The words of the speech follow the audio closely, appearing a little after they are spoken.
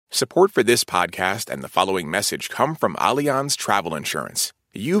Support for this podcast and the following message come from Allianz Travel Insurance.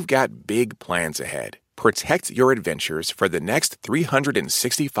 You've got big plans ahead. Protect your adventures for the next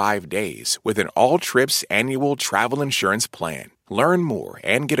 365 days with an all-trips annual travel insurance plan. Learn more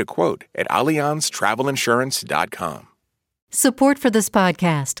and get a quote at AllianzTravelInsurance.com. Support for this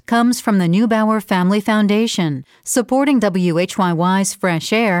podcast comes from the Neubauer Family Foundation, supporting WHYY's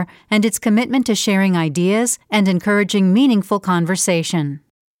Fresh Air and its commitment to sharing ideas and encouraging meaningful conversation.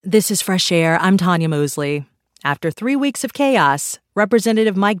 This is Fresh Air. I'm Tanya Mosley. After 3 weeks of chaos,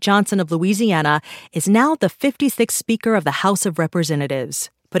 Representative Mike Johnson of Louisiana is now the 56th Speaker of the House of Representatives,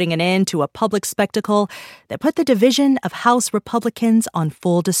 putting an end to a public spectacle that put the division of House Republicans on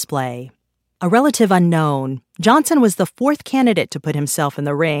full display. A relative unknown, Johnson was the fourth candidate to put himself in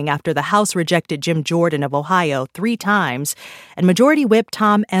the ring after the House rejected Jim Jordan of Ohio 3 times and Majority Whip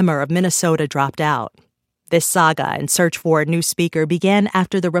Tom Emmer of Minnesota dropped out. This saga and search for a new speaker began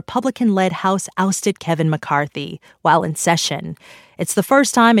after the Republican-led House ousted Kevin McCarthy while in session. It's the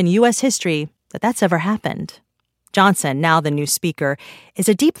first time in U.S. history that that's ever happened. Johnson, now the new speaker, is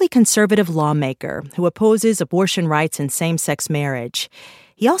a deeply conservative lawmaker who opposes abortion rights and same-sex marriage.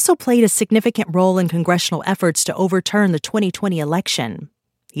 He also played a significant role in congressional efforts to overturn the 2020 election.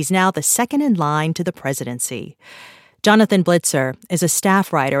 He's now the second in line to the presidency. Jonathan Blitzer is a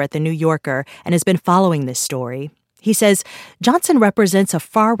staff writer at The New Yorker and has been following this story. He says Johnson represents a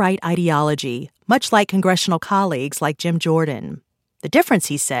far-right ideology, much like congressional colleagues like Jim Jordan. The difference,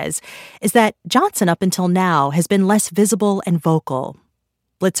 he says, is that Johnson up until now has been less visible and vocal.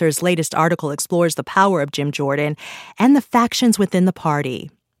 Blitzer's latest article explores the power of Jim Jordan and the factions within the party.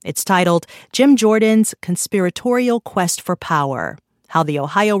 It's titled Jim Jordan's Conspiratorial Quest for Power: How the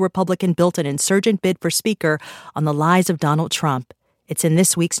Ohio Republican Built an Insurgent Bid for Speaker on the Lies of Donald Trump. It's in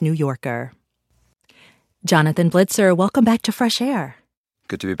this week's New Yorker. Jonathan Blitzer, welcome back to Fresh Air.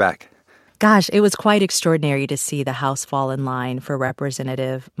 Good to be back. Gosh, it was quite extraordinary to see the House fall in line for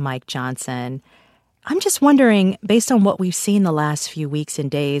Representative Mike Johnson. I'm just wondering, based on what we've seen the last few weeks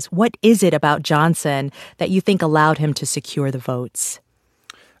and days, what is it about Johnson that you think allowed him to secure the votes?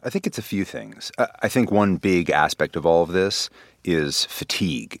 I think it's a few things. I think one big aspect of all of this is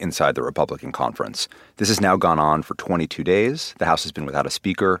fatigue inside the Republican conference. This has now gone on for 22 days. The House has been without a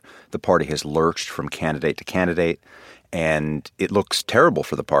speaker. The party has lurched from candidate to candidate, and it looks terrible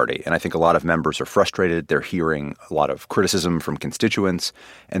for the party. And I think a lot of members are frustrated. They're hearing a lot of criticism from constituents.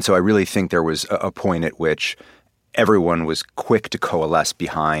 And so I really think there was a point at which everyone was quick to coalesce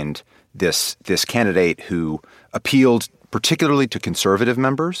behind this candidate who appealed particularly to conservative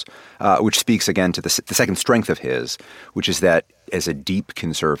members, which speaks again to the second strength of his, which is that as a deep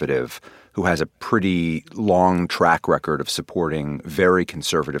conservative who has a pretty long track record of supporting very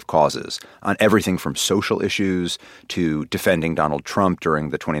conservative causes on everything from social issues to defending Donald Trump during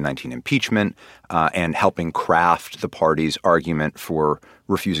the 2019 impeachment and helping craft the party's argument for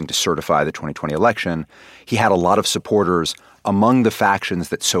refusing to certify the 2020 election. He had a lot of supporters among the factions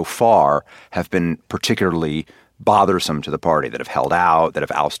that so far have been particularly bothersome to the party, that have held out, that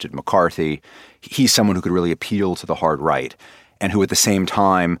have ousted McCarthy. He's someone who could really appeal to the hard right and who at the same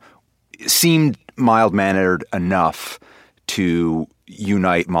time seemed mild-mannered enough to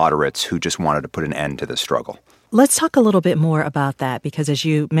unite moderates who just wanted to put an end to this struggle. Let's talk a little bit more about that because, as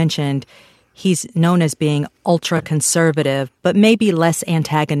you mentioned, he's known as being ultra-conservative, but maybe less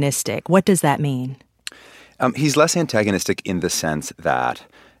antagonistic. What does that mean? He's less antagonistic in the sense that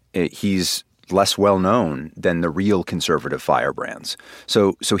he's less well-known than the real conservative firebrands.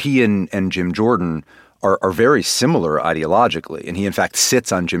 So he and Jim Jordan are very similar ideologically, and he in fact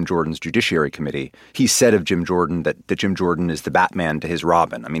sits on Jim Jordan's Judiciary Committee. He said of Jim Jordan that Jim Jordan is the Batman to his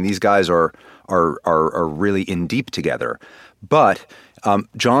Robin. I mean, these guys are really in deep together. But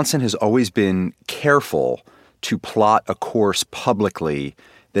Johnson has always been careful to plot a course publicly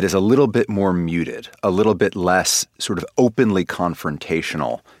that is a little bit more muted, a little bit less sort of openly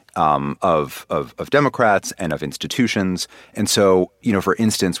confrontational of Democrats and of institutions. And so, for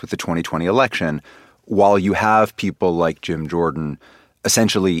instance, with the 2020 election, while you have people like Jim Jordan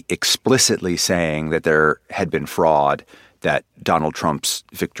essentially explicitly saying that there had been fraud, that Donald Trump's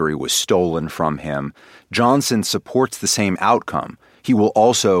victory was stolen from him, Johnson supports the same outcome. He will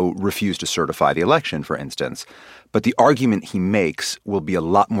also refuse to certify the election, for instance. But the argument he makes will be a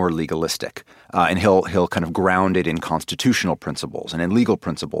lot more legalistic, and he'll kind of ground it in constitutional principles and in legal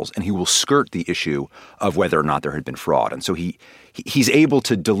principles, and he will skirt the issue of whether or not there had been fraud. And so he's able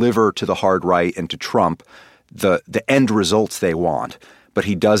to deliver to the hard right and to Trump the end results they want, but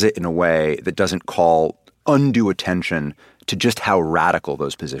he does it in a way that doesn't call undue attention to just how radical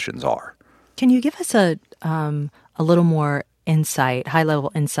those positions are. Can you give us a little more insight,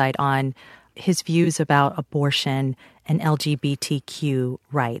 high-level insight on his views about abortion and LGBTQ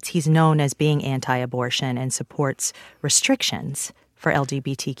rights. He's known as being anti-abortion and supports restrictions for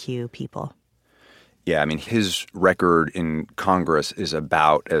LGBTQ people. Yeah, I mean, his record in Congress is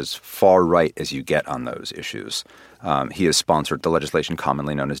about as far right as you get on those issues. He has sponsored the legislation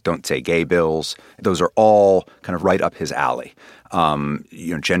commonly known as Don't Say Gay bills. Those are all kind of right up his alley.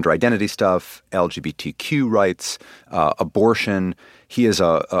 Gender identity stuff, LGBTQ rights, abortion. He is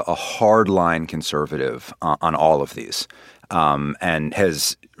a hardline conservative on all of these, and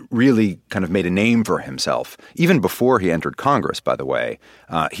has really kind of made a name for himself. Even before he entered Congress, by the way,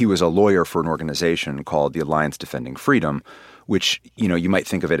 he was a lawyer for an organization called the Alliance Defending Freedom, which, you might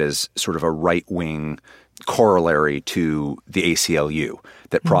think of it as sort of a right-wing corollary to the ACLU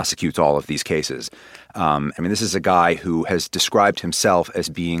that prosecutes all of these cases. This is a guy who has described himself as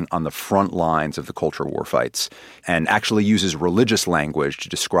being on the front lines of the culture war fights and actually uses religious language to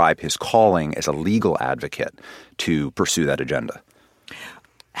describe his calling as a legal advocate to pursue that agenda.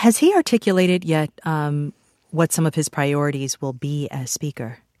 Has he articulated yet what some of his priorities will be as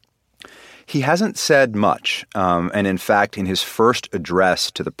Speaker? He hasn't said much. And in fact, in his first address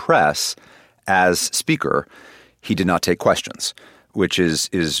to the press as Speaker, he did not take questions, which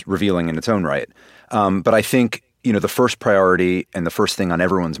is revealing in its own right. But I think, the first priority and the first thing on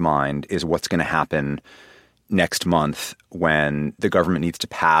everyone's mind is what's going to happen next month when the government needs to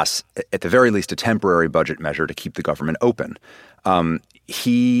pass, at the very least, a temporary budget measure to keep the government open.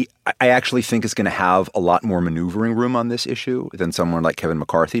 I actually think is going to have a lot more maneuvering room on this issue than someone like Kevin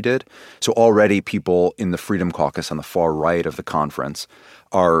McCarthy did. So already people in the Freedom Caucus on the far right of the conference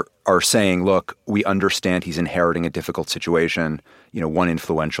are saying, look, we understand he's inheriting a difficult situation. One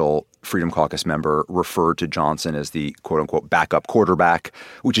influential Freedom Caucus member referred to Johnson as the quote-unquote backup quarterback,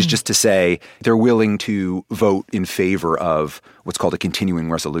 which is just to say they're willing to vote in favor of what's called a continuing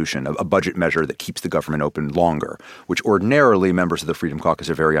resolution, a budget measure that keeps the government open longer, which ordinarily members of the Freedom Caucus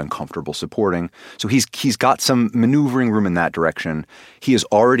are very uncomfortable supporting. So he's got some maneuvering room in that direction. He has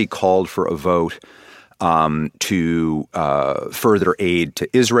already called for a vote to further aid to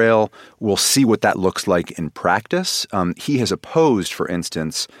Israel. We'll see what that looks like in practice. He has opposed, for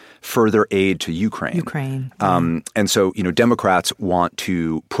instance, further aid to Ukraine. And so, Democrats want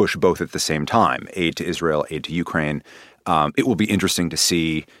to push both at the same time, aid to Israel, aid to Ukraine. It will be interesting to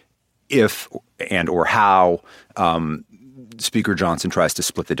see if and or how Speaker Johnson tries to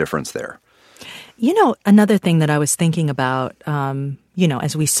split the difference there. Another thing that I was thinking about,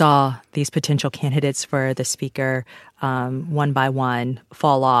 as we saw these potential candidates for the Speaker one by one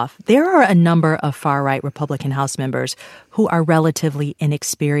fall off, there are a number of far-right Republican House members who are relatively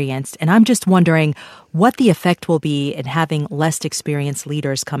inexperienced. And I'm just wondering what the effect will be in having less experienced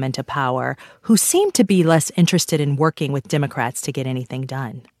leaders come into power who seem to be less interested in working with Democrats to get anything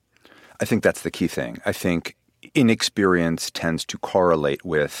done. I think that's the key thing. I think inexperience tends to correlate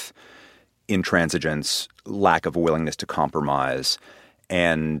with intransigence, lack of a willingness to compromise.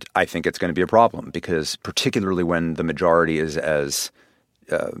 And I think it's going to be a problem because particularly when the majority is as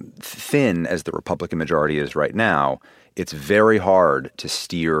thin as the Republican majority is right now, it's very hard to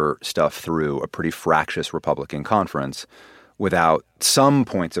steer stuff through a pretty fractious Republican conference without some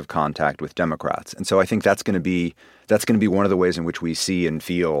points of contact with Democrats. And so I think that's going to be one of the ways in which we see and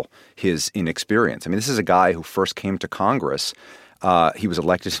feel his inexperience. This is a guy who first came to Congress. He was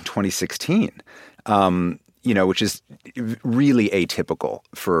elected in 2016, which is really atypical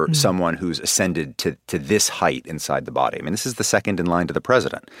for someone who's ascended to this height inside the body. This is the second in line to the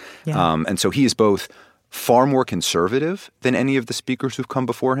president. Yeah. And so he is both far more conservative than any of the speakers who've come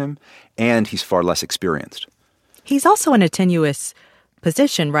before him, and he's far less experienced. He's also in a tenuous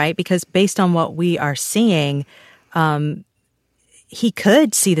position, right? Because based on what we are seeing, he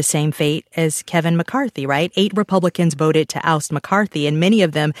could see the same fate as Kevin McCarthy, right? 8 Republicans voted to oust McCarthy, and many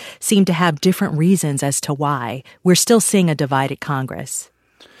of them seem to have different reasons as to why. We're still seeing a divided Congress.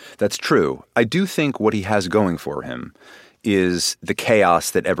 That's true. I do think what he has going for him is the chaos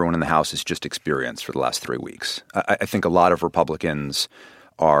that everyone in the House has just experienced for the last 3 weeks. I think a lot of Republicans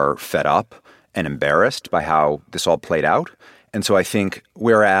are fed up and embarrassed by how this all played out. And so I think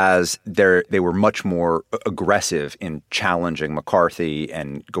whereas they were much more aggressive in challenging McCarthy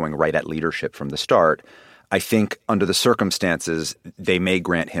and going right at leadership from the start, I think under the circumstances, they may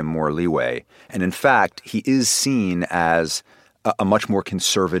grant him more leeway. And in fact, he is seen as a much more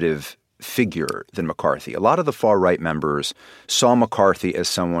conservative figure than McCarthy. A lot of the far-right members saw McCarthy as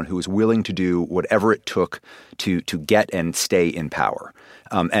someone who was willing to do whatever it took to get and stay in power.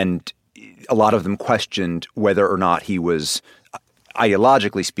 And a lot of them questioned whether or not he was,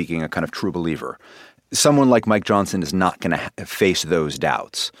 ideologically speaking, a kind of true believer. someone like Mike Johnson is not going to face those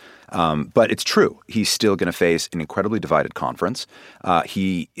doubts. But it's true. He's still going to face an incredibly divided conference.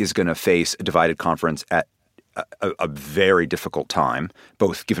 He is going to face a divided conference at a very difficult time,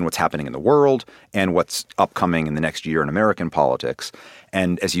 both given what's happening in the world and what's upcoming in the next year in American politics.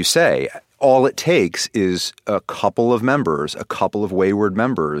 And as you say, all it takes is a couple of members, a couple of wayward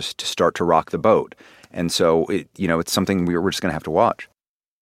members to start to rock the boat. And so, it's something we're just going to have to watch.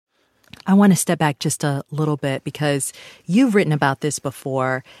 I want to step back just a little bit because you've written about this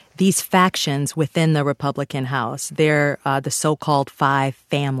before. These factions within the Republican House, they're the so-called five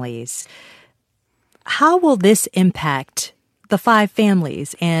families. How will this impact the five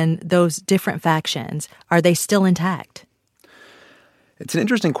families and those different factions? Are they still intact? It's an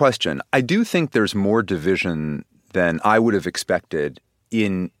interesting question. I do think there's more division than I would have expected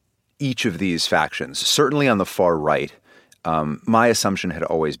in each of these factions. Certainly on the far right, my assumption had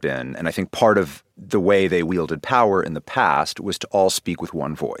always been, and I think part of the way they wielded power in the past was to all speak with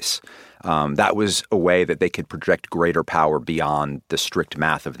one voice. That was a way that they could project greater power beyond the strict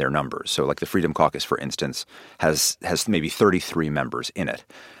math of their numbers. So like the Freedom Caucus, for instance, has maybe 33 members in it.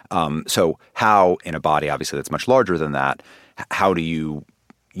 So how, in a body obviously that's much larger than that, how do you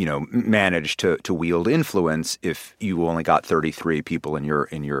manage to wield influence if you only got 33 people in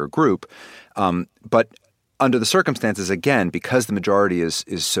your group? But under the circumstances, again, because the majority is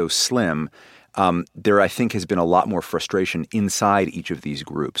so slim, there, I think, has been a lot more frustration inside each of these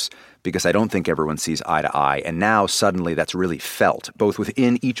groups because I don't think everyone sees eye to eye. And now suddenly that's really felt, both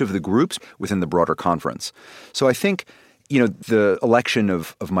within each of the groups, within the broader conference. So I think, the election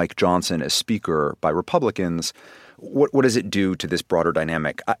of Mike Johnson as Speaker by Republicans, what does it do to this broader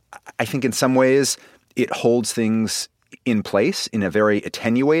dynamic? I think in some ways it holds things in place in a very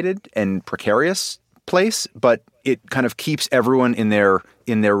attenuated and precarious place, but it kind of keeps everyone in their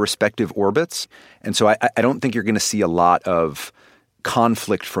respective orbits. And so I don't think you're going to see a lot of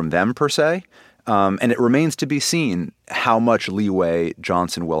conflict from them per se. And it remains to be seen how much leeway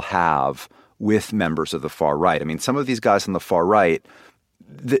Johnson will have with members of the far right. I mean, some of these guys on the far right,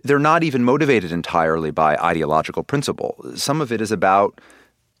 they're not even motivated entirely by ideological principle. Some of it is about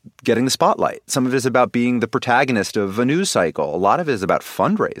getting the spotlight. Some of it is about being the protagonist of a news cycle. A lot of it is about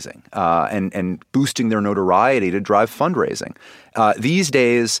fundraising and boosting their notoriety to drive fundraising. These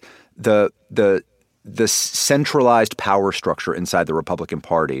days, the centralized power structure inside the Republican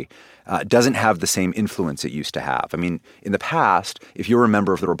Party doesn't have the same influence it used to have. I mean, in the past, if you were a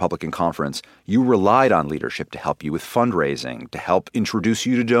member of the Republican Conference, you relied on leadership to help you with fundraising, to help introduce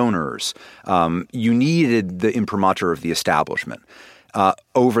you to donors. You needed the imprimatur of the establishment.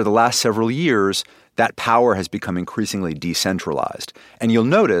 Over the last several years, that power has become increasingly decentralized. And you'll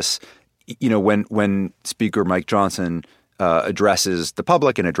notice, when Speaker Mike Johnson addresses the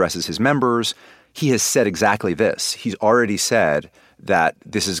public and addresses his members, he has said exactly this. He's already said that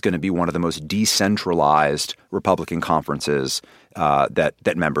this is going to be one of the most decentralized Republican conferences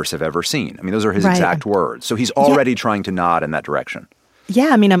that members have ever seen. I mean, those are his exact words. So he's already trying to nod in that direction. Yeah,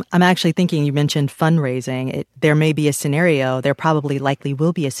 I mean, I'm actually thinking, you mentioned fundraising. There may be a scenario, there probably likely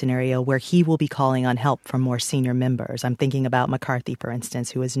will be a scenario where he will be calling on help from more senior members. I'm thinking about McCarthy, for instance,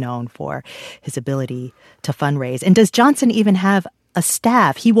 who is known for his ability to fundraise. And does Johnson even have a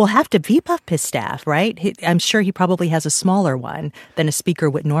staff? He will have to beef up his staff, right? I'm sure he probably has a smaller one than a speaker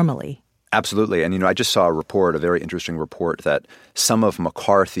would normally. Absolutely. And, I just saw a very interesting report that some of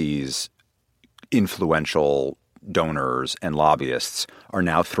McCarthy's influential donors and lobbyists are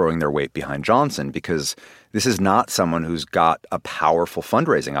now throwing their weight behind Johnson because this is not someone who's got a powerful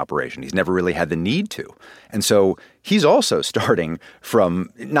fundraising operation. He's never really had the need to. And so he's also starting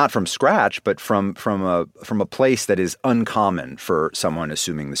not from scratch, but from a place that is uncommon for someone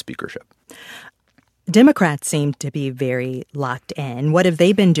assuming the speakership. Democrats seem to be very locked in. What have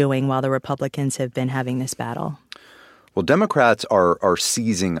they been doing while the Republicans have been having this battle? Well, Democrats are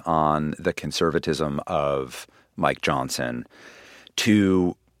seizing on the conservatism of Mike Johnson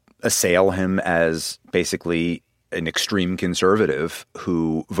to assail him as basically an extreme conservative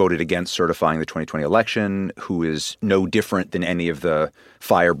who voted against certifying the 2020 election, who is no different than any of the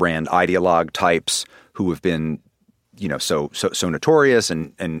firebrand ideologue types who have been so notorious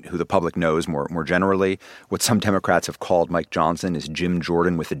and who the public knows more generally. What some Democrats have called Mike Johnson is Jim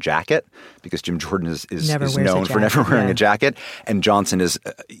Jordan with a jacket, because Jim Jordan is known for never wearing a jacket. And Johnson is,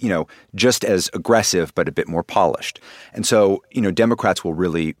 just as aggressive, but a bit more polished. And so, Democrats will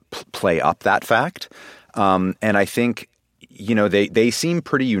really play up that fact. And I think, they seem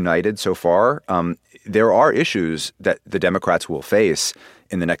pretty united so far. There are issues that the Democrats will face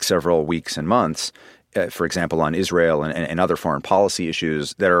in the next several weeks and months for example, on Israel and other foreign policy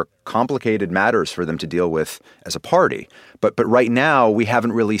issues that are complicated matters for them to deal with as a party. But right now, we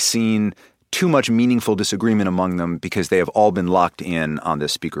haven't really seen too much meaningful disagreement among them because they have all been locked in on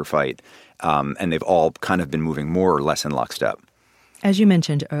this speaker fight, and they've all kind of been moving more or less in lockstep. As you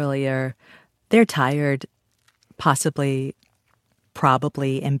mentioned earlier, they're tired, possibly,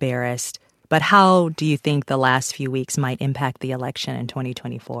 probably embarrassed. But how do you think the last few weeks might impact the election in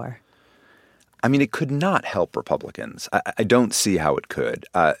 2024? I mean, it could not help Republicans. I don't see how it could.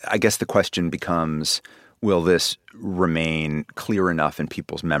 I guess the question becomes, will this remain clear enough in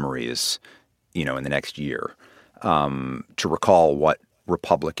people's memories, in the next year, to recall what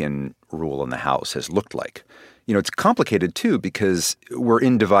Republican rule in the House has looked like? It's complicated, too, because we're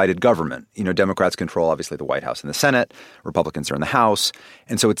in divided government. Democrats control, obviously, the White House and the Senate. Republicans are in the House.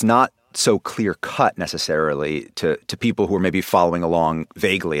 And so it's not so clear-cut necessarily to people who are maybe following along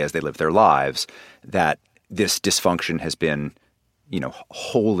vaguely as they live their lives that this dysfunction has been,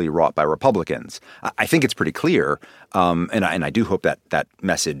 wholly wrought by Republicans. I think it's pretty clear, and I do hope that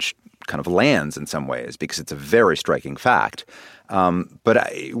message kind of lands in some ways because it's a very striking fact.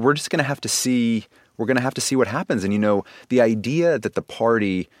 But we're just going to have to see. We're going to have to see what happens. And, the idea that the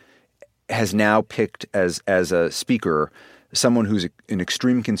party has now picked as a speaker someone who's an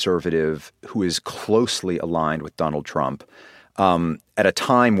extreme conservative who is closely aligned with Donald Trump at a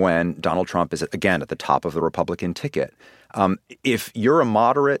time when Donald Trump is, again, at the top of the Republican ticket. If you're a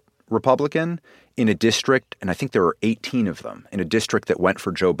moderate Republican in a district, and I think there are 18 of them, in a district that went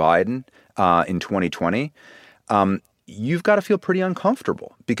for Joe Biden in 2020, you've got to feel pretty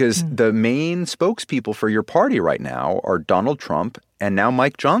uncomfortable because the main spokespeople for your party right now are Donald Trump and now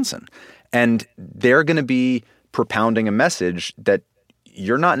Mike Johnson. And they're going to be propounding a message that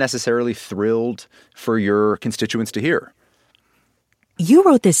you're not necessarily thrilled for your constituents to hear. You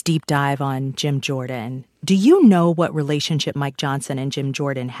wrote this deep dive on Jim Jordan. Do you know what relationship Mike Johnson and Jim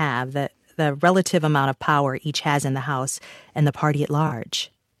Jordan have, the relative amount of power each has in the House and the party at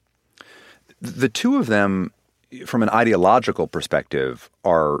large? The two of them, from an ideological perspective,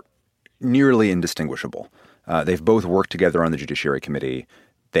 are nearly indistinguishable. They've both worked together on the Judiciary Committee.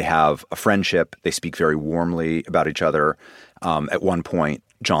 They have a friendship. They speak very warmly about each other. At one point,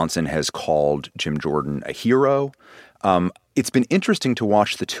 Johnson has called Jim Jordan a hero. It's been interesting to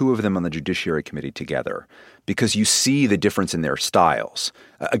watch the two of them on the Judiciary Committee together because you see the difference in their styles.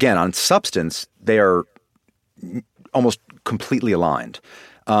 Again, on substance, they are almost completely aligned.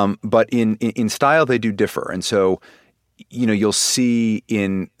 But in style, they do differ. And so, you'll see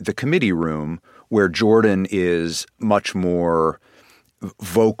in the committee room where Jordan is much more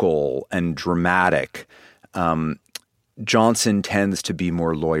vocal and dramatic, Johnson tends to be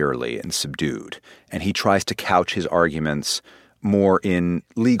more lawyerly and subdued, and he tries to couch his arguments more in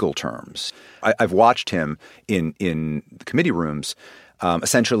legal terms. I've watched him in the committee rooms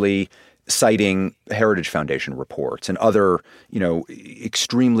essentially citing Heritage Foundation reports and other,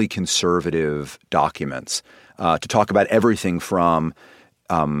 extremely conservative documents to talk about everything from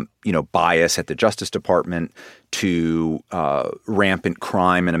bias at the Justice Department to rampant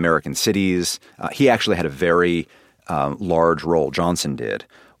crime in American cities. He actually had a very large role, Johnson did,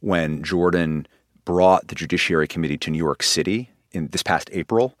 when Jordan brought the Judiciary Committee to New York City in this past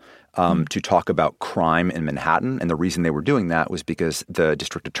April to talk about crime in Manhattan. And the reason they were doing that was because the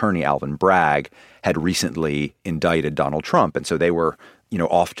district attorney, Alvin Bragg, had recently indicted Donald Trump. And so they were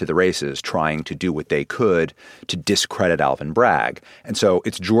off to the races trying to do what they could to discredit Alvin Bragg. And so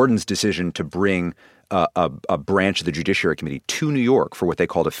it's Jordan's decision to bring a branch of the Judiciary Committee to New York for what they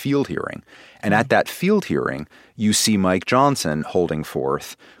called a field hearing. And at that field hearing, you see Mike Johnson holding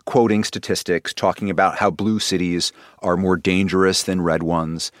forth, quoting statistics, talking about how blue cities are more dangerous than red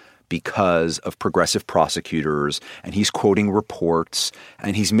ones because of progressive prosecutors. And he's quoting reports,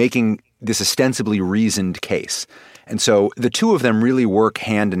 and he's making this ostensibly reasoned case. And so the two of them really work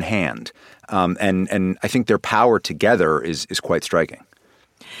hand in hand. And I think their power together is quite striking.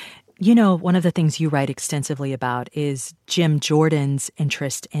 One of the things you write extensively about is Jim Jordan's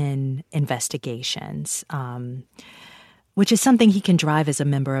interest in investigations, which is something he can drive as a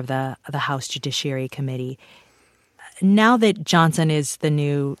member of the House Judiciary Committee. Now that Johnson is the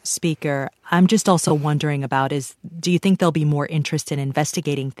new speaker, I'm just also wondering about do you think there'll be more interest in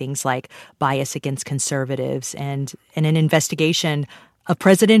investigating things like bias against conservatives and an investigation of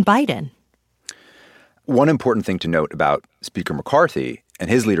President Biden? One important thing to note about Speaker McCarthy and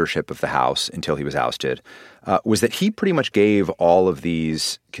his leadership of the House until he was ousted was that he pretty much gave all of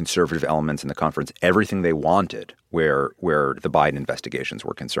these conservative elements in the conference everything they wanted where the Biden investigations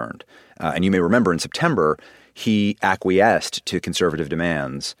were concerned. And you may remember in September, he acquiesced to conservative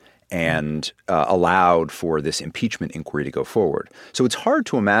demands and allowed for this impeachment inquiry to go forward. So it's hard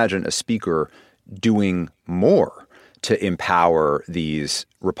to imagine a speaker doing more to empower these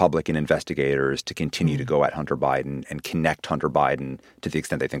Republican investigators to continue to go at Hunter Biden and connect Hunter Biden to the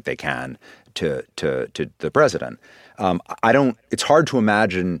extent they think they can to the president. It's hard to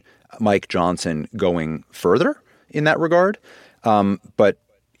imagine Mike Johnson going further in that regard. But,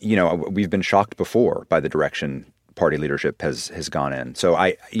 we've been shocked before by the direction party leadership has gone in. So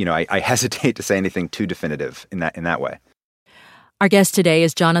I hesitate to say anything too definitive in that way. Our guest today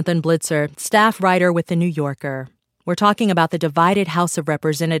is Jonathan Blitzer, staff writer with The New Yorker. We're talking about the divided House of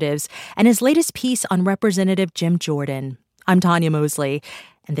Representatives and his latest piece on Representative Jim Jordan. I'm Tanya Mosley,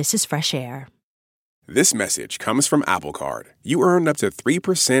 and this is Fresh Air. This message comes from Apple Card. You earn up to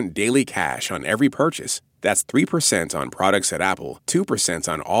 3% daily cash on every purchase. That's 3% on products at Apple,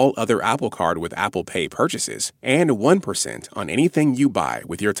 2% on all other Apple Card with Apple Pay purchases, and 1% on anything you buy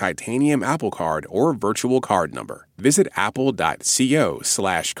with your titanium Apple Card or virtual card number. Visit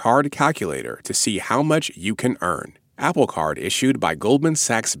apple.co/card calculator to see how much you can earn. Apple Card issued by Goldman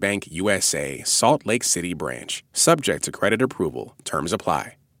Sachs Bank USA, Salt Lake City branch. Subject to credit approval. Terms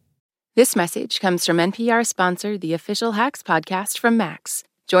apply. This message comes from NPR sponsor, the official Hacks podcast from Max.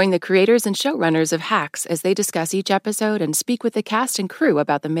 Join the creators and showrunners of Hacks as they discuss each episode and speak with the cast and crew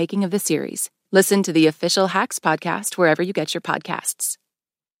about the making of the series. Listen to the official Hacks podcast wherever you get your podcasts.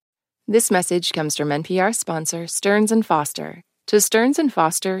 This message comes from NPR sponsor, Stearns & Foster. To Stearns &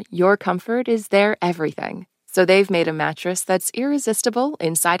 Foster, your comfort is their everything. So they've made a mattress that's irresistible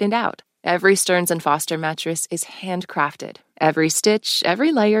inside and out. Every Stearns & Foster mattress is handcrafted. Every stitch,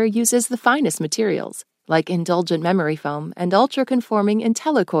 every layer uses the finest materials, like indulgent memory foam and ultra-conforming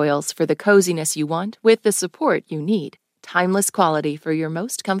IntelliCoils for the coziness you want with the support you need. Timeless quality for your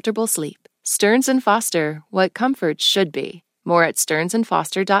most comfortable sleep. Stearns & Foster, what comfort should be. More at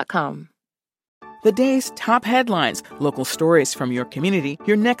stearnsandfoster.com. The day's top headlines, local stories from your community,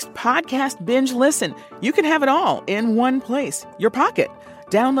 your next podcast binge listen. You can have it all in one place, your pocket.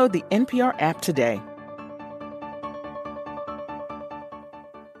 Download the NPR app today.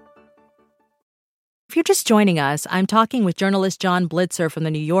 If you're just joining us, I'm talking with journalist John Blitzer from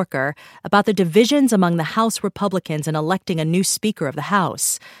The New Yorker about the divisions among the House Republicans in electing a new Speaker of the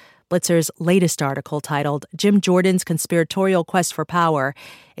House. Blitzer's latest article, titled Jim Jordan's Conspiratorial Quest for Power,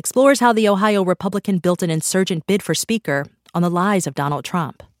 explores how the Ohio Republican built an insurgent bid for Speaker on the lies of Donald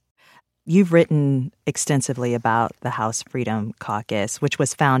Trump. You've written extensively about the House Freedom Caucus, which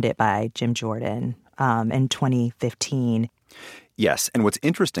was founded by Jim Jordan in 2015. Yes, and what's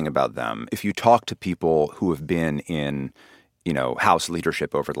interesting about them, if you talk to people who have been in, House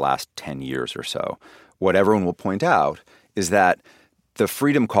leadership over the last 10 years or so, what everyone will point out is that the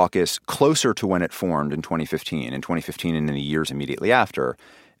Freedom Caucus, closer to when it formed in 2015 and in the years immediately after,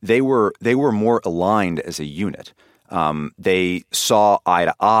 they were more aligned as a unit. They saw eye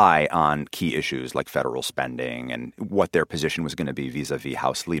to eye on key issues like federal spending and what their position was going to be vis-a-vis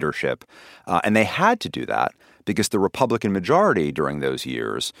House leadership. And they had to do that because the Republican majority during those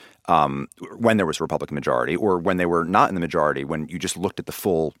years, when there was a Republican majority or when they were not in the majority, when you just looked at the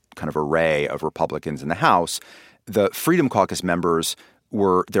full kind of array of Republicans in the House, the Freedom Caucus members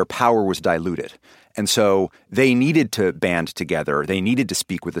their power was diluted. And so they needed to band together. They needed to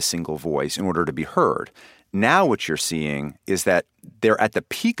speak with a single voice in order to be heard. Now what you're seeing is that they're at the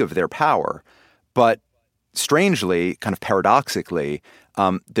peak of their power, but strangely, kind of paradoxically,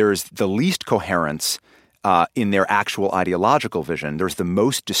 there's the least coherence in their actual ideological vision. There's the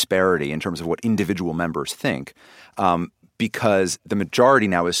most disparity in terms of what individual members think, because the majority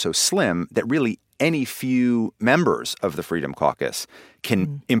now is so slim that really any few members of the Freedom Caucus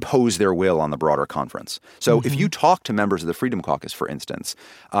can impose their will on the broader conference. So if you talk to members of the Freedom Caucus, for instance,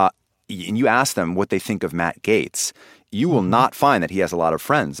 and you ask them what they think of Matt Gaetz, you will not find that he has a lot of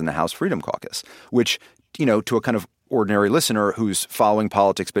friends in the House Freedom Caucus, which, to a kind of ordinary listener who's following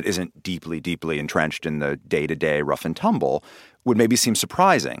politics but isn't deeply, deeply entrenched in the day-to-day rough and tumble would maybe seem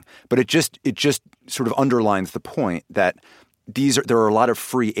surprising. But it just sort of underlines the point that there are a lot of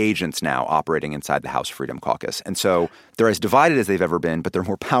free agents now operating inside the House Freedom Caucus. And so they're as divided as they've ever been, but they're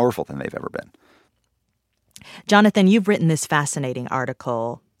more powerful than they've ever been. Jonathan, you've written this fascinating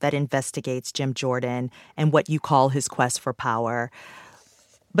article that investigates Jim Jordan and what you call his quest for power.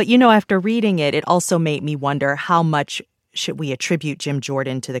 But, after reading it, it also made me wonder how much should we attribute Jim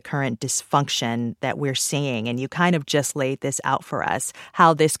Jordan to the current dysfunction that we're seeing? And you kind of just laid this out for us,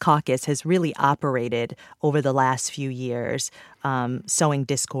 how this caucus has really operated over the last few years, sowing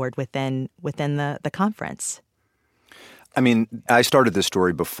discord within the conference. I mean, I started this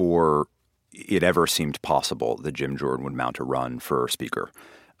story before it ever seemed possible that Jim Jordan would mount a run for Speaker.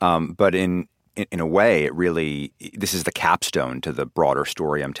 But in a way, this is the capstone to the broader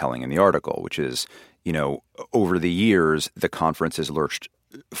story I'm telling in the article, which is, over the years, the conference has lurched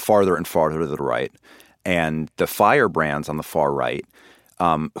farther and farther to the right. And the firebrands on the far right,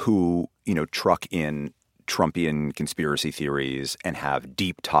 who, truck in Trumpian conspiracy theories and have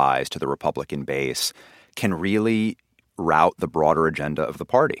deep ties to the Republican base, can really rout the broader agenda of the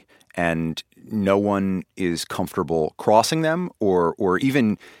party. And no one is comfortable crossing them or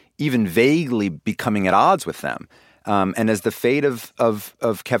even vaguely becoming at odds with them. And as the fate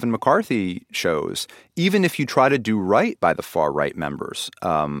of Kevin McCarthy shows, even if you try to do right by the far-right members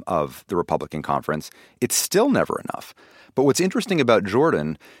of the Republican conference, it's still never enough. But what's interesting about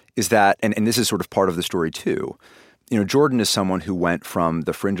Jordan is that, and this is sort of part of the story too, Jordan is someone who went from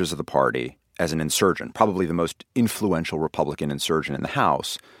the fringes of the party as an insurgent, probably the most influential Republican insurgent in the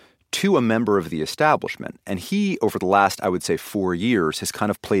House, to a member of the establishment. And he, over the last, I would say, 4 years, has kind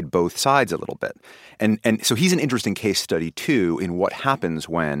of played both sides a little bit. And so he's an interesting case study, too, in what happens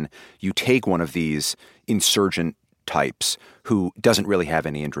when you take one of these insurgent types who doesn't really have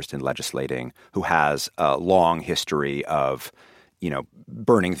any interest in legislating, who has a long history of,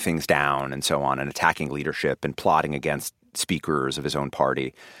 burning things down and so on, and attacking leadership and plotting against speakers of his own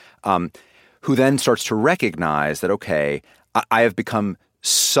party, who then starts to recognize that, okay, I have become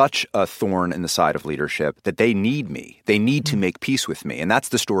such a thorn in the side of leadership that they need me. They need to make peace with me. And that's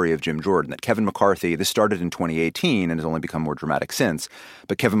the story of Jim Jordan, that Kevin McCarthy, this started in 2018 and has only become more dramatic since,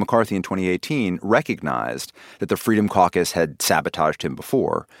 but Kevin McCarthy in 2018 recognized that the Freedom Caucus had sabotaged him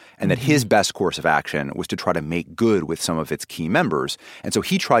before and that his best course of action was to try to make good with some of its key members. And so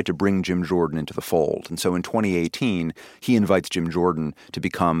he tried to bring Jim Jordan into the fold. And so in 2018, he invites Jim Jordan to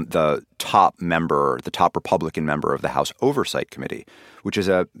become the top Republican member of the House Oversight Committee, which is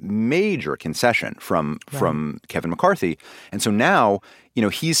a major concession from Kevin McCarthy. And so now,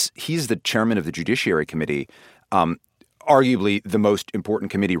 he's the chairman of the Judiciary Committee, arguably the most important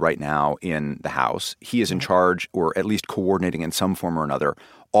committee right now in the House. He is in charge, or at least coordinating in some form or another,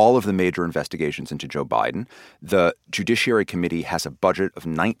 all of the major investigations into Joe Biden. The Judiciary Committee has a budget of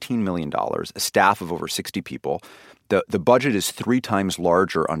 $19 million, a staff of over 60 people. The budget is 3 times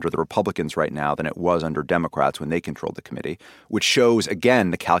larger under the Republicans right now than it was under Democrats when they controlled the committee, which shows,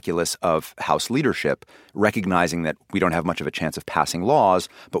 again, the calculus of House leadership, recognizing that we don't have much of a chance of passing laws,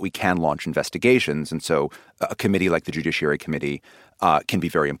 but we can launch investigations. And so a committee like the Judiciary Committee can be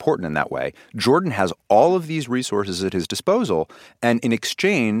very important in that way. Jordan has all of these resources at his disposal, and in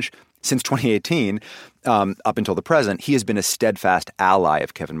exchange, since 2018, up until the present, he has been a steadfast ally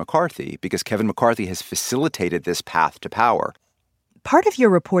of Kevin McCarthy because Kevin McCarthy has facilitated this path to power. Part of your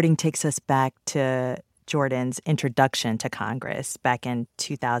reporting takes us back to Jordan's introduction to Congress back in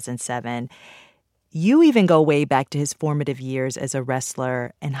 2007. You even go way back to his formative years as a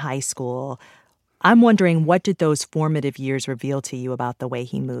wrestler in high school. I'm wondering, what did those formative years reveal to you about the way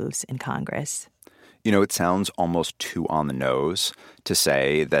he moves in Congress? It sounds almost too on the nose to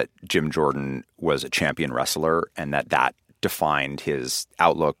say that Jim Jordan was a champion wrestler and that defined his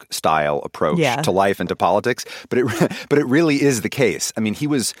outlook, style, approach to life and to politics. But it really is the case. I mean, he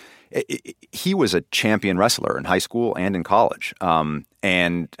was a champion wrestler in high school and in college.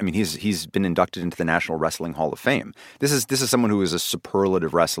 And I mean, he's been inducted into the National Wrestling Hall of Fame. This is someone who is a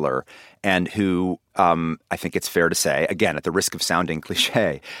superlative wrestler and who I think it's fair to say, again, at the risk of sounding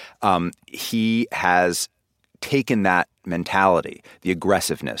cliche, he has taken that mentality, the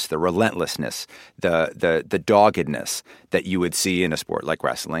aggressiveness, the relentlessness, the doggedness that you would see in a sport like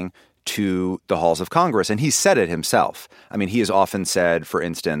wrestling to the halls of Congress. And he said it himself. I mean, he has often said, for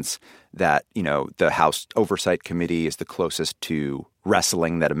instance, that, the House Oversight Committee is the closest to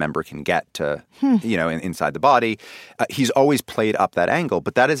wrestling that a member can get to, inside the body. He's always played up that angle,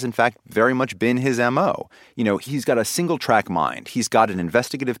 but that has, in fact, very much been his MO. He's got a single track mind. He's got an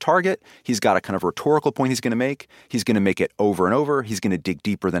investigative target. He's got a kind of rhetorical point he's going to make. He's going to make it over and over. He's going to dig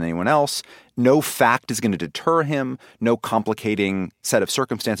deeper than anyone else. No fact is going to deter him. No complicating set of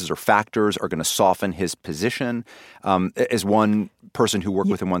circumstances or factors are going to soften his position. As one person who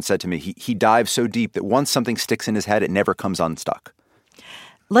worked with him once said to me, he dives so deep that once something sticks in his head, it never comes unstuck.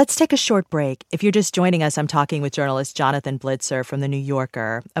 Let's take a short break. If you're just joining us, I'm talking with journalist Jonathan Blitzer from The New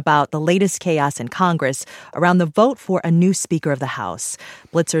Yorker about the latest chaos in Congress around the vote for a new Speaker of the House.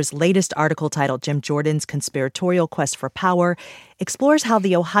 Blitzer's latest article, titled Jim Jordan's Conspiratorial Quest for Power, explores how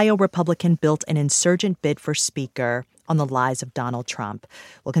the Ohio Republican built an insurgent bid for Speaker on the lies of Donald Trump.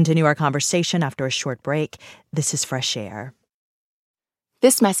 We'll continue our conversation after a short break. This is Fresh Air.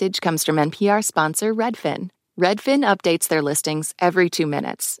 This message comes from NPR sponsor Redfin. Redfin updates their listings every 2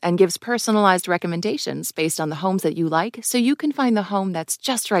 minutes and gives personalized recommendations based on the homes that you like so you can find the home that's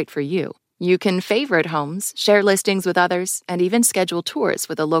just right for you. You can favorite homes, share listings with others, and even schedule tours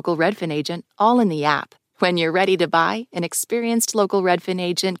with a local Redfin agent all in the app. When you're ready to buy, an experienced local Redfin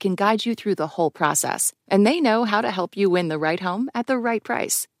agent can guide you through the whole process, and they know how to help you win the right home at the right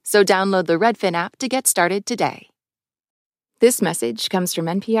price. So download the Redfin app to get started today. This message comes from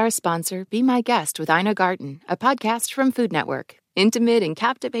NPR sponsor Be My Guest with Ina Garten, a podcast from Food Network. Intimate and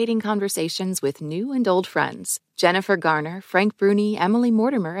captivating conversations with new and old friends. Jennifer Garner, Frank Bruni, Emily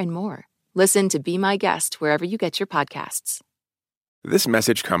Mortimer, and more. Listen to Be My Guest wherever you get your podcasts. This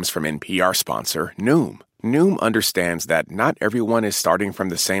message comes from NPR sponsor Noom. Noom understands that not everyone is starting from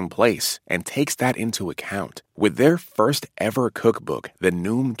the same place and takes that into account. With their first ever cookbook, The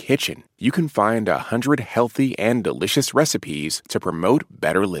Noom Kitchen, you can find 100 healthy and delicious recipes to promote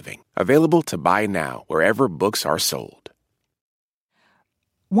better living. Available to buy now wherever books are sold.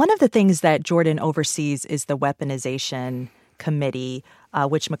 One of the things that Jordan oversees is the Weaponization Committee,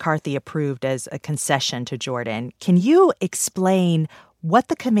 which McCarthy approved as a concession to Jordan. Can you explain what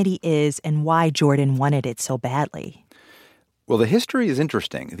the committee is and why Jordan wanted it so badly? Well, the history is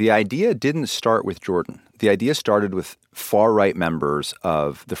interesting. The idea didn't start with Jordan. The idea started with far-right members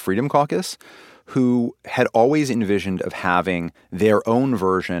of the Freedom Caucus who had always envisioned of having their own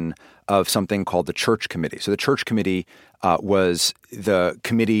version of something called the Church Committee. So the Church Committee was the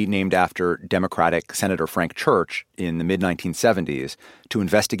committee named after Democratic Senator Frank Church in the mid-1970s to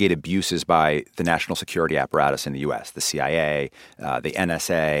investigate abuses by the national security apparatus in the U.S., the CIA, the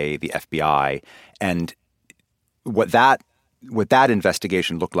NSA, the FBI. And what that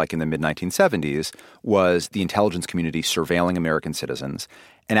investigation looked like in the mid-1970s was the intelligence community surveilling American citizens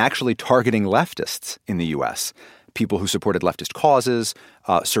and actually targeting leftists in the U.S., people who supported leftist causes,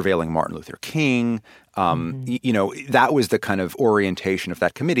 surveilling Martin Luther King. That was the kind of orientation of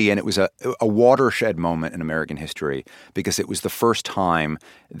that committee. And it was a watershed moment in American history because it was the first time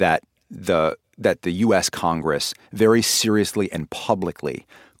that the U.S. Congress very seriously and publicly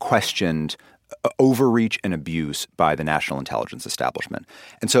questioned overreach and abuse by the national intelligence establishment.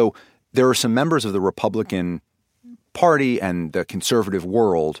 And so there are some members of the Republican Party and the conservative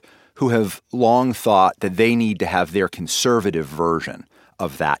world who have long thought that they need to have their conservative version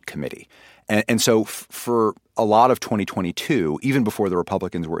of that committee. And so for a lot of 2022, even before the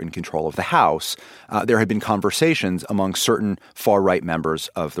Republicans were in control of the House, there had been conversations among certain far-right members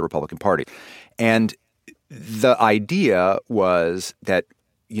of the Republican Party. And the idea was that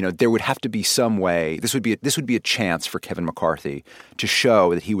there would have to be some way. This would be a chance for Kevin McCarthy to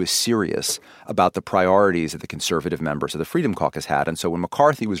show that he was serious about the priorities that the conservative members of the Freedom Caucus had. And so when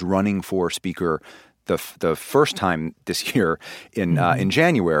McCarthy was running for Speaker the first time this year in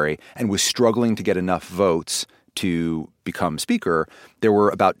January and was struggling to get enough votes to become Speaker, there were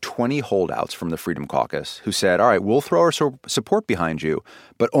about 20 holdouts from the Freedom Caucus who said, all right, we'll throw our support behind you,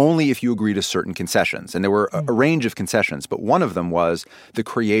 but only if you agree to certain concessions. And there were a range of concessions, but one of them was the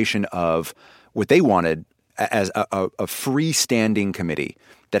creation of what they wanted as a freestanding committee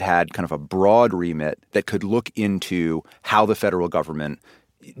that had kind of a broad remit that could look into how the federal government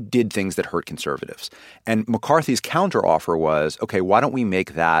did things that hurt conservatives. And McCarthy's counteroffer was, okay, why don't we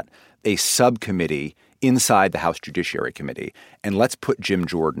make that a subcommittee inside the House Judiciary Committee, and let's put Jim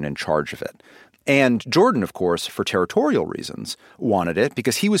Jordan in charge of it. And Jordan, of course, for territorial reasons, wanted it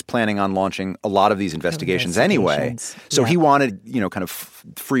because he was planning on launching a lot of these investigations anyway. So he wanted, kind of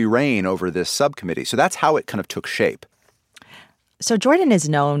free reign over this subcommittee. So that's how it kind of took shape. So Jordan is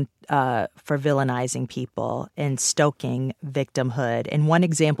known for villainizing people and stoking victimhood. And one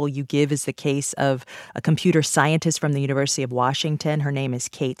example you give is the case of a computer scientist from the University of Washington. Her name is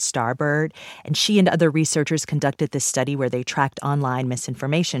Kate Starbird. And she and other researchers conducted this study where they tracked online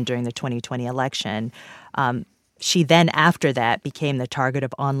misinformation during the 2020 election. She then, after that, became the target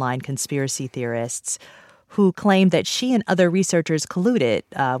of online conspiracy theorists who claimed that she and other researchers colluded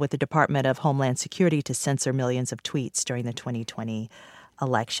with the Department of Homeland Security to censor millions of tweets during the 2020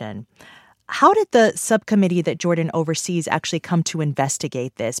 election. How did the subcommittee that Jordan oversees actually come to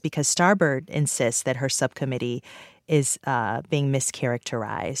investigate this? Because Starbird insists that her subcommittee is being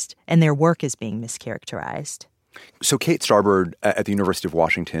mischaracterized and their work is being mischaracterized. So Kate Starbird at the University of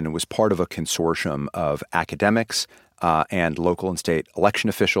Washington was part of a consortium of academics and local and state election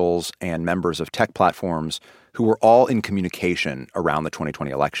officials and members of tech platforms who were all in communication around the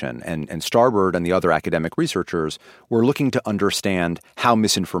 2020 election. And Starbird and the other academic researchers were looking to understand how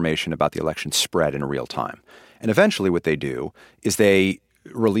misinformation about the election spread in real time. And eventually what they do is they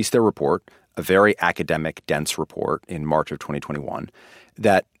release their report, a very academic, dense report in March of 2021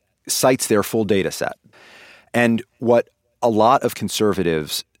 that cites their full data set. And what a lot of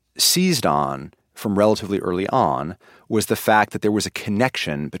conservatives seized on from relatively early on was the fact that there was a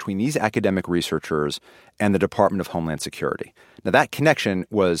connection between these academic researchers and the Department of Homeland Security. Now, that connection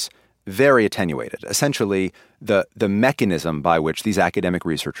was very attenuated. Essentially, the mechanism by which these academic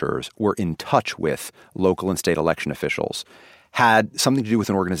researchers were in touch with local and state election officials had something to do with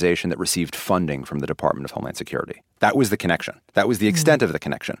an organization that received funding from the Department of Homeland Security. That was the connection. That was the extent of the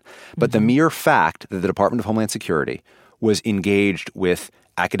connection. But the mere fact that the Department of Homeland Security was engaged with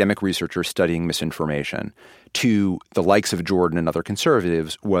academic researchers studying misinformation to the likes of Jordan and other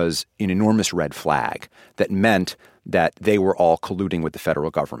conservatives was an enormous red flag that meant that they were all colluding with the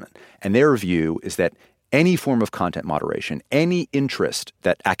federal government. And their view is that any form of content moderation, any interest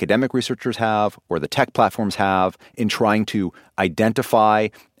that academic researchers have or the tech platforms have in trying to identify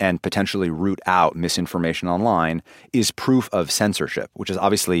and potentially root out misinformation online is proof of censorship, which is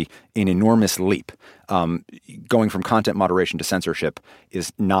obviously an enormous leap. Going from content moderation to censorship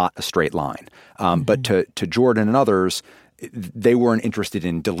is not a straight line. But to Jordan and others, they weren't interested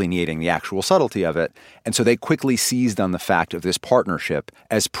in delineating the actual subtlety of it. And so they quickly seized on the fact of this partnership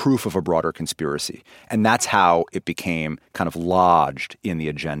as proof of a broader conspiracy. And that's how it became kind of lodged in the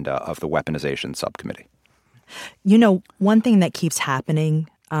agenda of the weaponization subcommittee. You know, one thing that keeps happening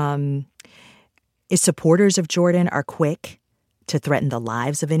is supporters of Jordan are quick to threaten the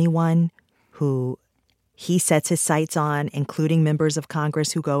lives of anyone who he sets his sights on, including members of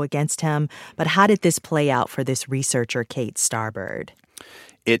Congress who go against him. But how did this play out for this researcher, Kate Starbird?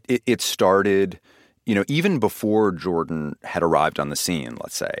 It started, even before Jordan had arrived on the scene,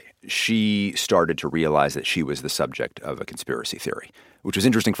 let's say, she started to realize that she was the subject of a conspiracy theory, which was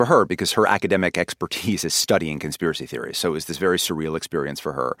interesting for her because her academic expertise is studying conspiracy theories. So it was this very surreal experience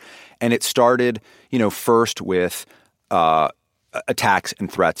for her. And it started, first with attacks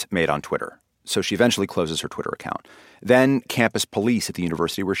and threats made on Twitter. So she eventually closes her Twitter account. Then campus police at the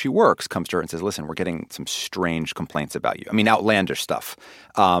university where she works comes to her and says, listen, we're getting some strange complaints about you. I mean, outlandish stuff.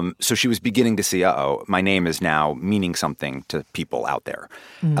 So she was beginning to see, my name is now meaning something to people out there.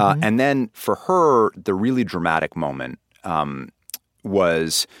 And then for her, the really dramatic moment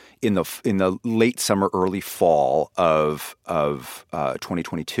was in the late summer, early fall of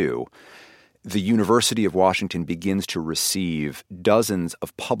 2022. The University of Washington begins to receive dozens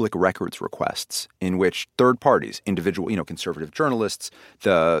of public records requests in which third parties, individual, conservative journalists,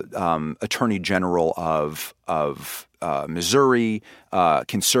 the Attorney General of Missouri,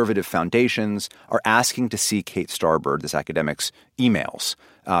 conservative foundations are asking to see Kate Starbird, this academic's, emails.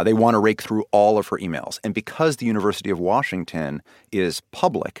 They want to rake through all of her emails. And because the University of Washington is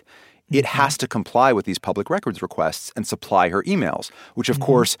public, it has to comply with these public records requests and supply her emails, which of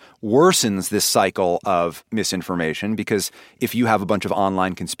course worsens this cycle of misinformation because if you have a bunch of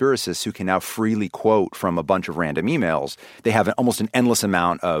online conspiracists who can now freely quote from a bunch of random emails, they have almost an endless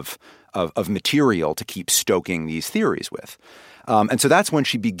amount of material to keep stoking these theories with. And so that's when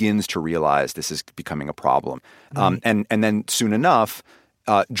she begins to realize this is becoming a problem. And then soon enough,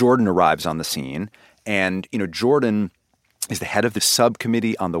 Jordan arrives on the scene and, Jordan is the head of the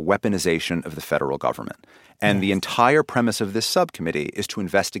subcommittee on the weaponization of the federal government. And the entire premise of this subcommittee is to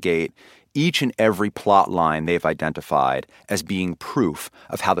investigate each and every plot line they've identified as being proof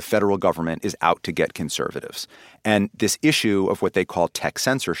of how the federal government is out to get conservatives. And this issue of what they call tech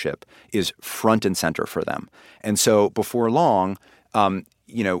censorship is front and center for them. And so before long,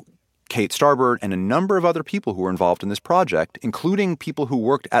 Kate Starbird and a number of other people who were involved in this project, including people who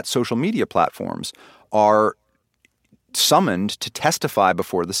worked at social media platforms, are summoned to testify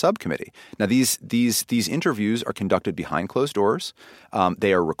before the subcommittee. Now, these interviews are conducted behind closed doors.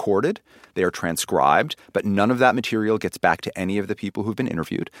 They are recorded. They are transcribed, but none of that material gets back to any of the people who've been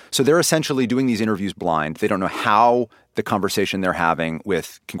interviewed. So they're essentially doing these interviews blind. They don't know how the conversation they're having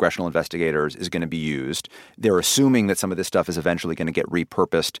with congressional investigators is going to be used. They're assuming that some of this stuff is eventually going to get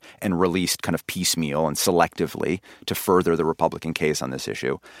repurposed and released kind of piecemeal and selectively to further the Republican case on this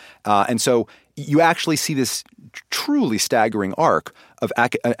issue. And so you actually see this truly staggering arc of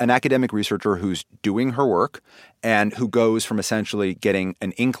an academic researcher who's doing her work and who goes from essentially getting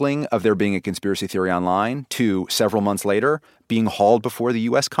an inkling of there being a conspiracy theory online to several months later being hauled before the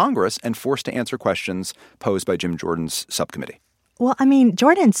U.S. Congress and forced to answer questions posed by Jim Jordan's subcommittee. Well, I mean,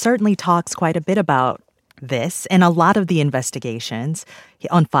 Jordan certainly talks quite a bit about this in a lot of the investigations.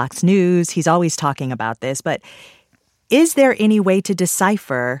 On Fox News, he's always talking about this. But is there any way to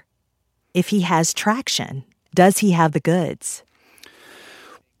decipher if he has traction? Does he have the goods?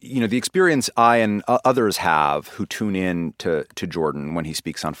 The experience I and others have who tune in to Jordan when he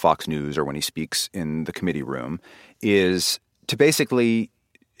speaks on Fox News or when he speaks in the committee room is to basically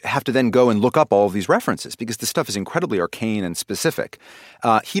have to then go and look up all of these references because this stuff is incredibly arcane and specific.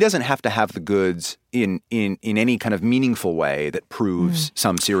 He doesn't have to have the goods in any kind of meaningful way that proves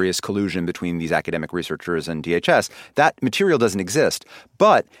some serious collusion between these academic researchers and DHS. That material doesn't exist.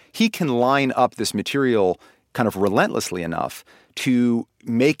 But he can line up this material kind of relentlessly enough to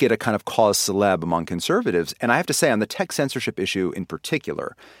make it a kind of cause célèbre among conservatives. And I have to say, on the tech censorship issue in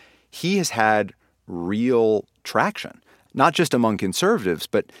particular, he has had real traction. Not just among conservatives,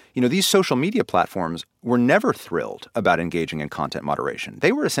 but, these social media platforms were never thrilled about engaging in content moderation.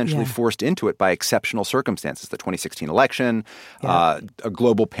 They were essentially forced into it by exceptional circumstances. The 2016 election, a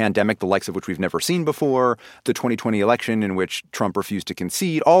global pandemic, the likes of which we've never seen before, the 2020 election in which Trump refused to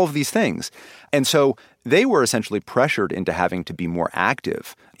concede, all of these things. And so they were essentially pressured into having to be more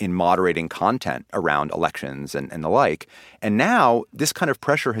active in moderating content around elections and the like. And now this kind of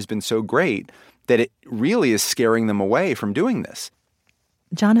pressure has been so great that it really is scaring them away from doing this.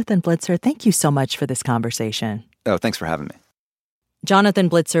 Jonathan Blitzer, thank you so much for this conversation. Oh, thanks for having me. Jonathan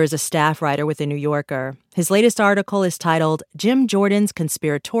Blitzer is a staff writer with The New Yorker. His latest article is titled Jim Jordan's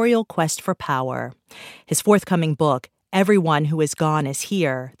Conspiratorial Quest for Power. His forthcoming book, Everyone Who Is Gone Is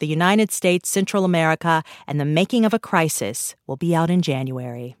Here, The United States, Central America, and the Making of a Crisis, will be out in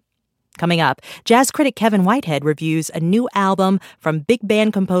January. Coming up, jazz critic Kevin Whitehead reviews a new album from big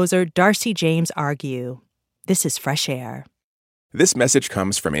band composer Darcy James Argue. This is Fresh Air. This message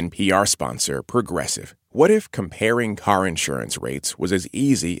comes from NPR sponsor Progressive. What if comparing car insurance rates was as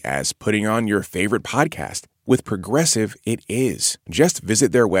easy as putting on your favorite podcast? With Progressive, it is. Just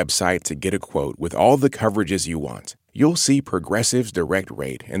visit their website to get a quote with all the coverages you want. You'll see Progressive's direct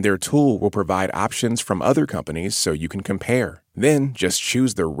rate, and their tool will provide options from other companies so you can compare. Then just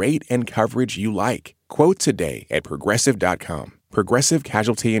choose the rate and coverage you like. Quote today at Progressive.com. Progressive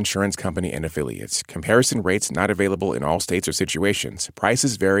Casualty Insurance Company and Affiliates. Comparison rates not available in all states or situations.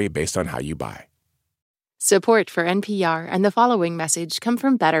 Prices vary based on how you buy. Support for NPR and the following message come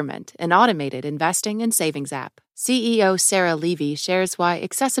from Betterment, an automated investing and savings app. CEO Sarah Levy shares why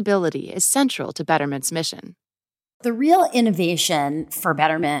accessibility is central to Betterment's mission. The real innovation for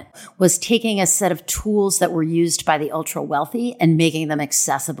Betterment was taking a set of tools that were used by the ultra wealthy and making them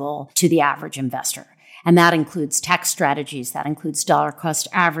accessible to the average investor. And that includes tax strategies, that includes dollar cost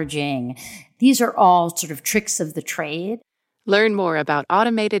averaging. These are all sort of tricks of the trade. Learn more about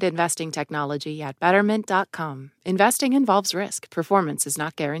automated investing technology at Betterment.com. Investing involves risk. Performance is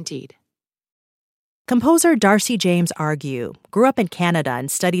not guaranteed. Composer Darcy James Argue grew up in Canada and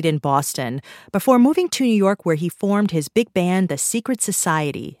studied in Boston before moving to New York, where he formed his big band, The Secret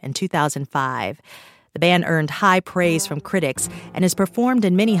Society, in 2005. The band earned high praise from critics and has performed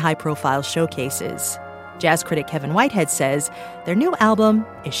in many high-profile showcases. Jazz critic Kevin Whitehead says their new album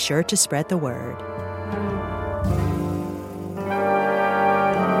is sure to spread the word.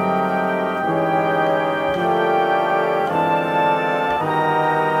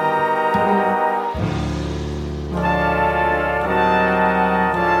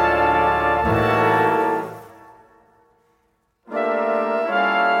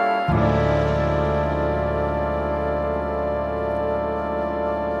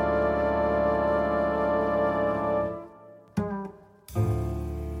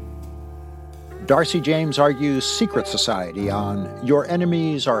 Darcy James Argue's Secret Society on Your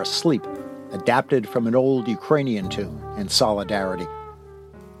Enemies Are Asleep, adapted from an old Ukrainian tune in solidarity.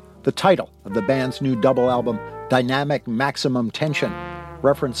 The title of the band's new double album, Dynamic Maximum Tension,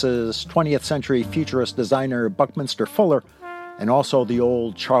 references 20th century futurist designer Buckminster Fuller and also the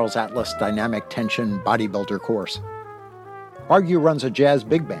old Charles Atlas Dynamic Tension bodybuilder course. Argue runs a jazz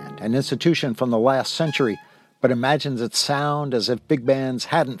big band, an institution from the last century, but imagines its sound as if big bands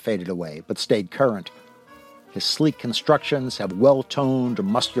hadn't faded away but stayed current. His sleek constructions have well-toned,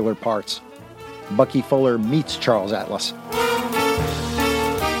 muscular parts. Bucky Fuller meets Charles Atlas.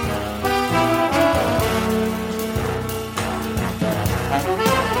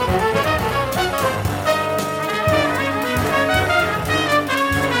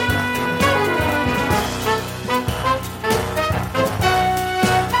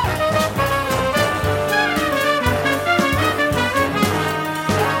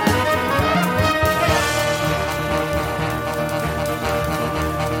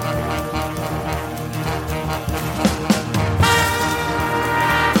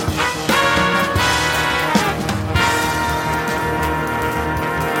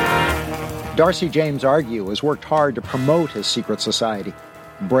 Darcy James Argue has worked hard to promote his secret society,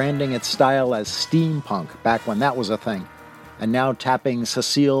 branding its style as steampunk back when that was a thing, and now tapping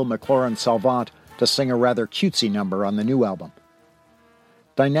Cecile McLaurin-Salvant to sing a rather cutesy number on the new album.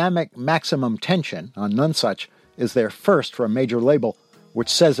 Dynamic Maximum Tension on Nonesuch is their first for a major label, which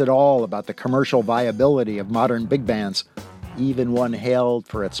says it all about the commercial viability of modern big bands, even one hailed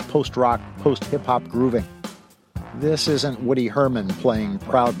for its post-rock, post-hip-hop grooving. This isn't Woody Herman playing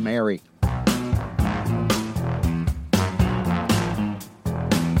Proud Mary.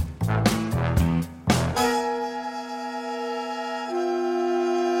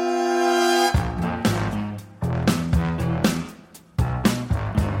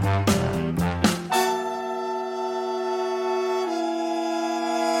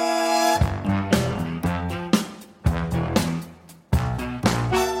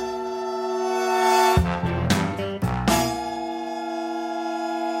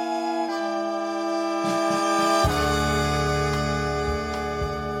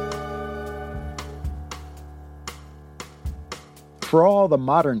 For all the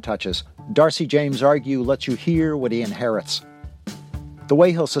modern touches, Darcy James Argue lets you hear what he inherits. The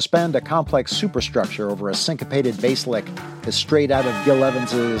way he'll suspend a complex superstructure over a syncopated bass lick is straight out of Gil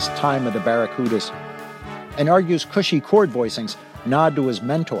Evans's Time of the Barracudas. And Argue's cushy chord voicings nod to his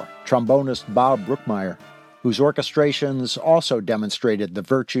mentor, trombonist Bob Brookmeyer, whose orchestrations also demonstrated the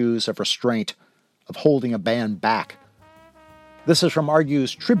virtues of restraint, of holding a band back. This is from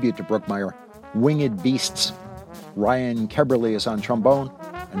Argue's tribute to Brookmeyer, Winged Beasts. Ryan Keberly is on trombone,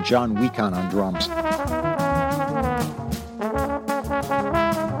 and John Weekon on drums.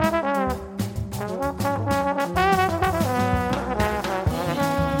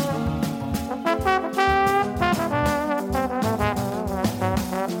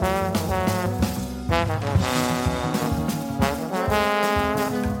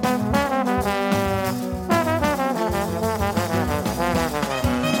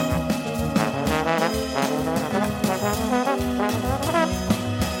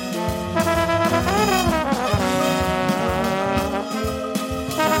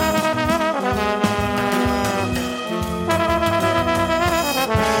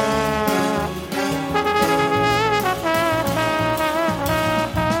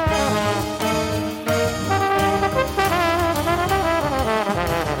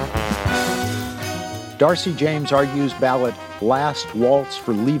 Darcy James Argue's ballad Last Waltz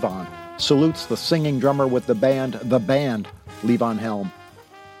for Levon salutes the singing drummer with the band, Levon Helm.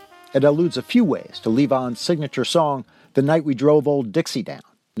 It alludes a few ways to Levon's signature song, The Night We Drove Old Dixie Down,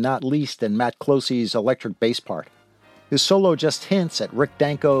 not least in Matt Closey's electric bass part. His solo just hints at Rick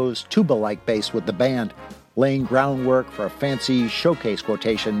Danko's tuba-like bass with the band, laying groundwork for a fancy showcase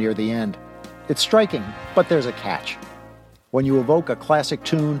quotation near the end. It's striking, but there's a catch. When you evoke a classic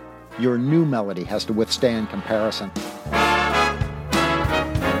tune, your new melody has to withstand comparison.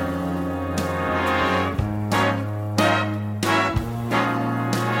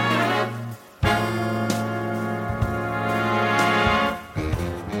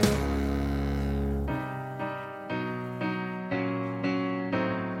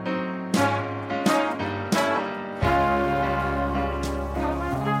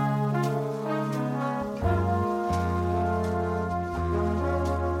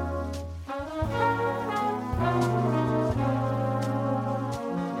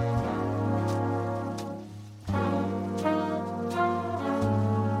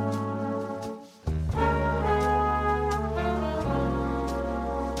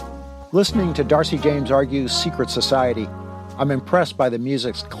 Listening to Darcy James Argue's Secret Society, I'm impressed by the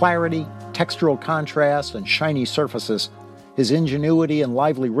music's clarity, textural contrast, and shiny surfaces, his ingenuity and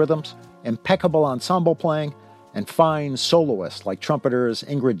lively rhythms, impeccable ensemble playing, and fine soloists like trumpeters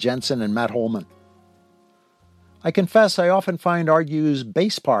Ingrid Jensen and Matt Holman. I confess I often find Argue's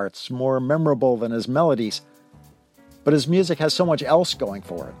bass parts more memorable than his melodies, but his music has so much else going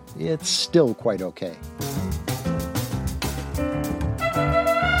for it. It's still quite okay.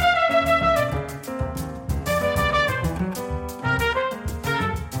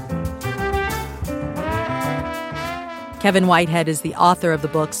 Kevin Whitehead is the author of the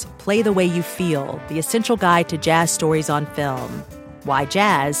books Play the Way You Feel, The Essential Guide to Jazz Stories on Film, Why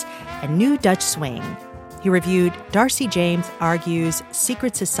Jazz, and New Dutch Swing. He reviewed Darcy James Argue's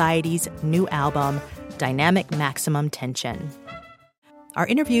Secret Society's new album, Dynamic Maximum Tension. Our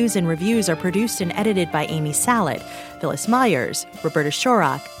interviews and reviews are produced and edited by Amy Salet, Phyllis Myers, Roberta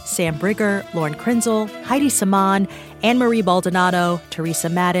Shorak, Sam Brigger, Lauren Krenzel, Heidi Saman, Anne-Marie Baldonado, Teresa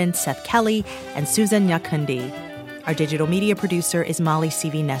Madden, Seth Kelly, and Susan Nyakundi. Our digital media producer is Molly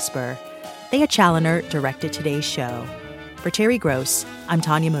C.V. Thea Challoner directed today's show. For Terry Gross, I'm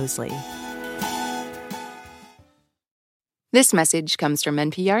Tanya Mosley. This message comes from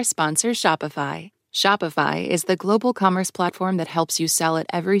NPR sponsor Shopify. Shopify is the global commerce platform that helps you sell at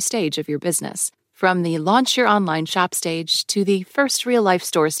every stage of your business. From the launch your online shop stage to the first real-life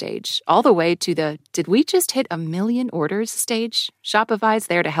store stage, all the way to the did we just hit 1 million orders stage, Shopify's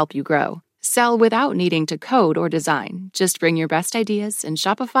there to help you grow. Sell without needing to code or design. Just bring your best ideas and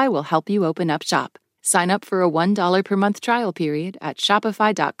Shopify will help you open up shop. Sign up for a $1 per month trial period at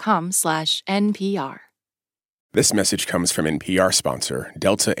shopify.com/NPR. This message comes from NPR sponsor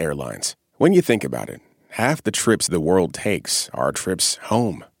Delta Airlines. When you think about it, half the trips the world takes are trips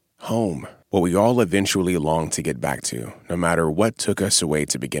home. Home. What we all eventually long to get back to, no matter what took us away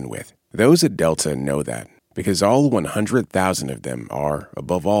to begin with. Those at Delta know that, because all 100,000 of them are,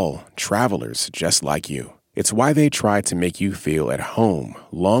 above all, travelers just like you. It's why they try to make you feel at home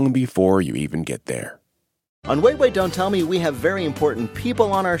long before you even get there. On Wait, Wait, Don't Tell Me, we have very important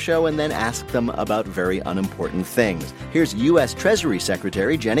people on our show and then ask them about very unimportant things. Here's U.S. Treasury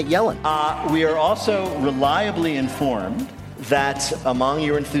Secretary Janet Yellen. We are also reliably informed that among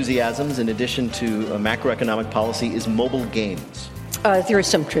your enthusiasms, in addition to macroeconomic policy, is mobile games. There is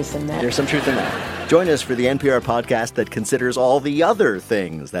some truth in that. There's some truth in that. Join us for the NPR podcast that considers all the other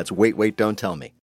things. That's Wait, Wait, Don't Tell Me.